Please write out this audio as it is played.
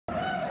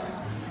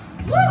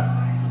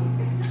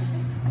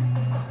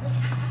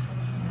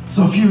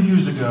So a few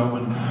years ago,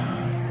 when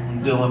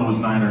Dylan was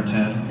 9 or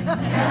 10,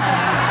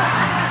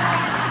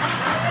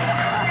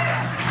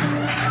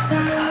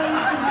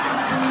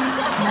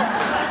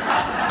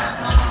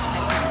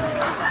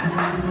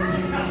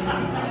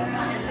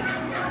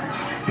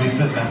 he's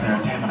sitting out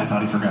there, damn it, I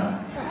thought he forgot.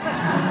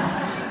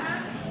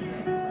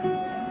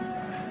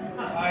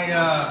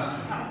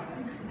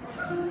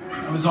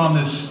 I was on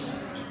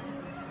this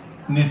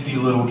nifty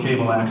little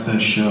cable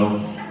access show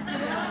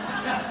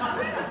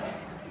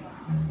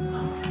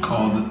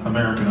called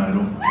American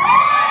Idol.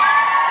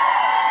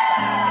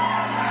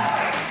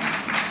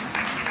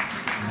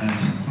 And,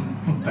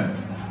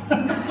 thanks.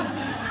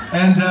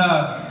 And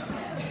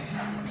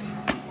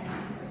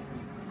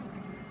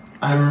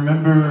I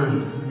remember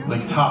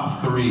like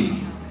top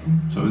 3.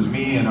 So it was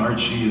me and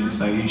Archie and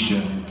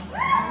Saisha.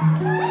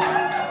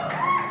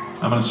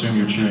 I'm gonna assume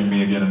you're cheering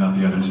me again and not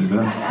the other two,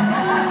 but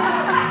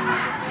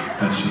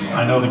that's just,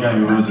 I know the guy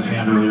who rose his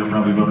hand earlier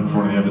probably voted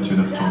for the other two,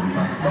 that's totally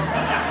fine.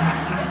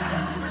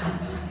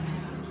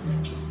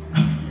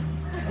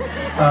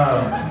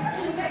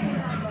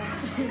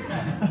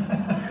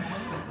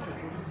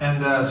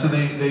 So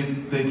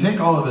they take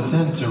all of us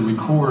in to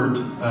record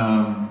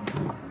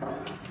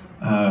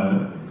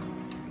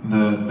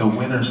the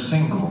winner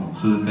single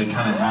so that they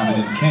kind of have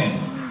it in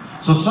can.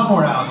 So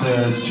somewhere out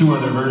there is 2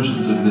 other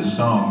versions of this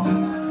song that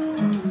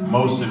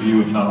most of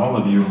you, if not all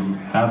of you,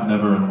 have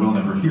never and will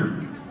never hear.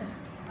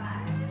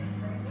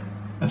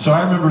 And so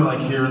I remember like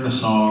hearing the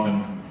song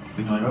and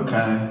being like,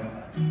 okay,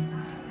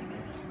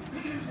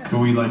 could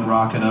we like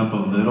rock it up a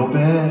little bit?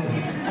 And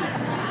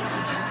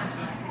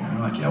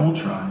we're like, yeah, we'll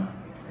try.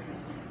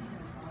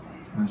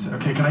 And I said,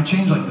 okay, can I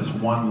change like this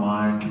one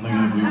line? Can we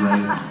like rewrite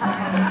it?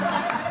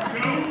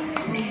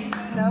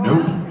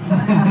 Nope.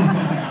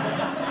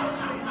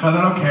 So I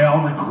thought, okay,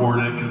 I'll record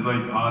it because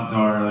like odds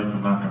are like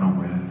I'm not gonna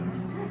win.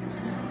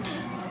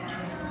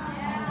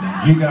 And then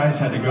you guys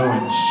had to go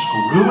and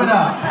screw it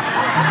up.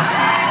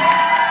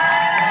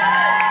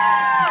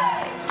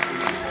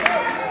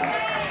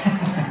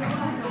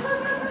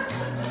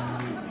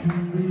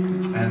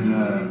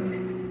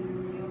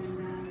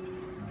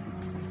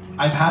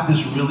 I've had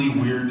this really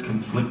weird,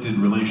 conflicted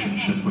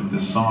relationship with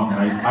this song,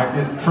 and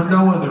I for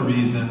no other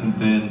reason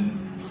than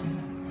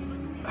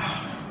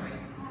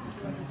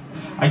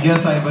I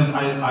guess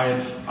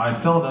I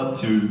felt up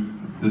to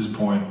this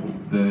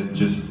point that it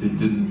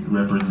didn't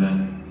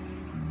represent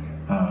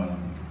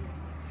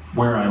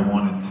where I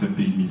wanted to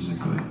be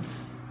musically,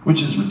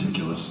 which is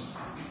ridiculous.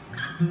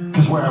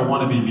 Because where I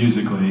want to be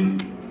musically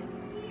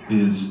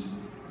is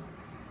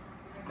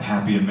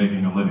happy and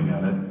making a living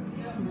at it.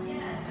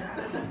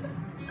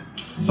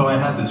 So I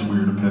had this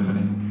weird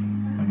epiphany,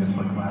 I guess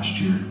like last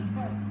year.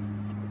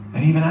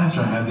 And even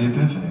after I had the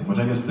epiphany, which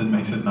I guess then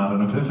makes it not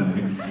an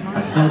epiphany,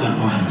 I still didn't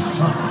play the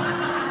song.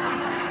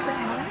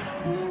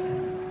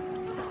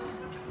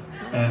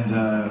 And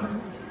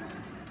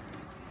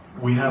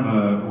we have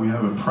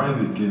a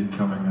private gig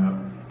coming up,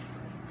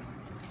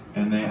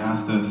 and they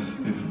asked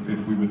us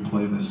if we would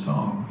play this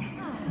song.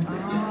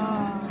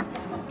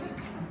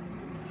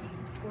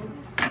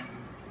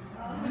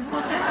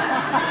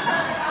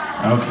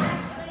 Okay.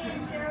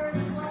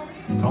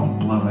 Don't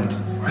blow it.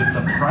 It's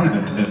a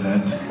private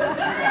event.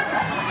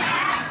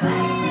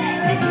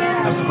 It's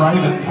the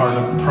private part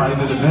of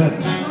private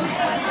event.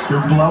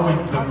 You're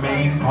blowing the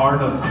main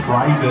part of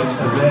private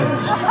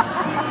event.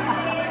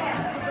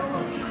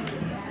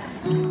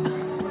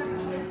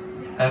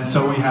 And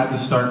so we had to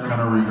start kind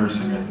of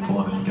rehearsing it,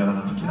 pulling it together, and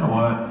I was like, you know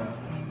what?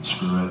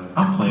 Screw it.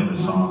 I'm playing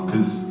this song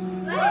because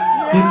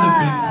it's a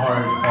big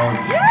part of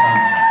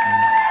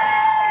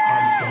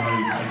my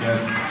story, I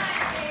guess.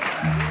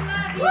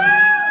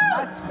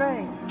 That's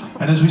great.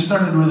 And as we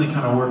started really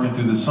kind of working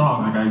through the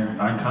song, like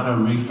I kind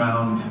of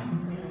refound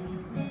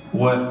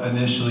what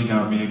initially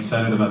got me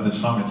excited about this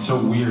song. It's so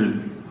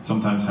weird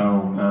sometimes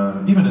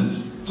how, even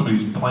as somebody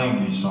who's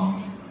playing these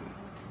songs,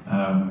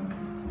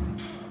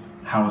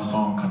 how a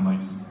song can like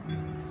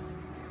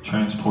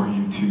transport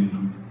you to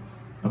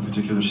a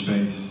particular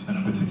space and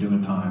a particular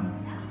time.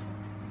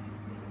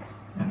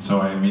 And so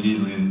I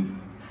immediately,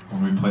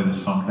 when we play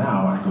this song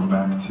now, I go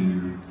back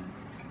to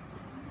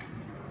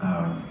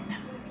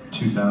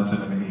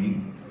 2008.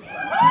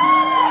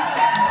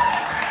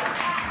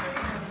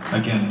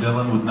 Again,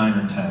 Dylan with 9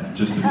 or 10,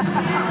 just to be clear.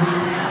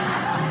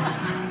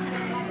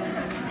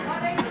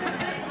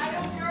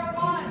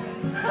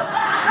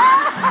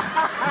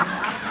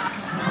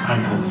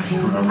 Idol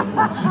 0.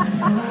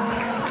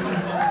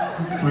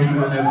 We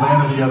were in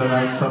Atlanta the other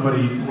night,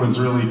 somebody was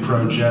really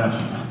pro-Jeff.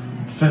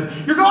 Said,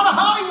 "You're going to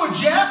Hollywood,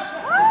 Jeff!"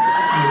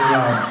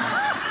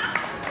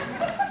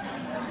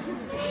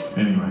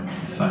 Anyway,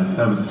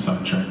 that was a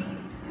sidetrack.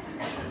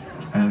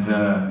 And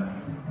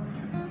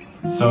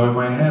so in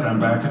my head, I'm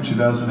back in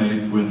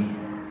 2008 with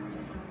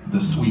the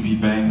sweepy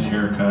bangs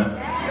haircut.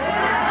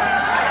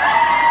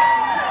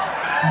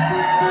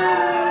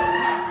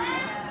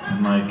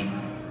 And like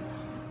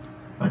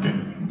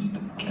just a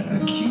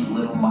cute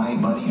little My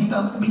Buddy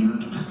stuffed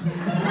beard.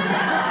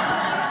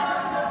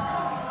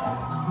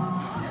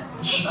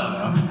 shut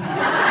up.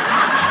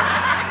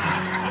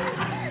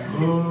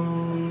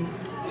 Oh.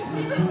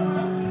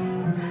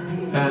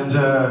 And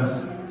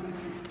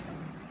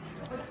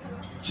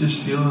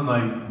just feeling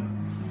like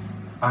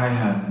I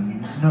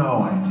had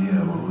no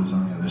idea what was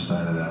on the other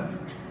side of that.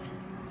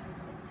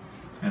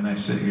 And I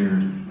sit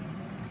here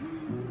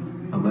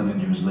 11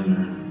 years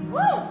later.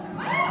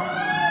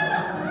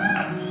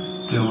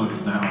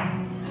 Dylan's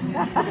now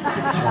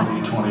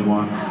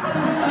 2021.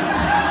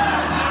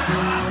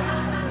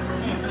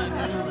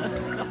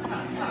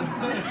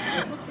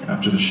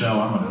 After the show,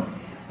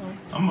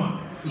 I'm gonna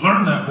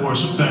learn that boy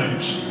some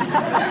things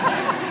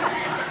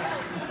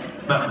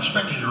about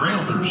respecting your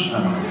elders.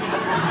 I don't know.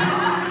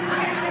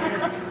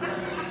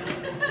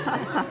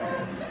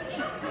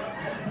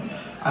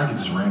 I could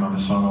just rain on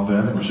this song all day.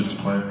 I think we should just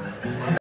play it.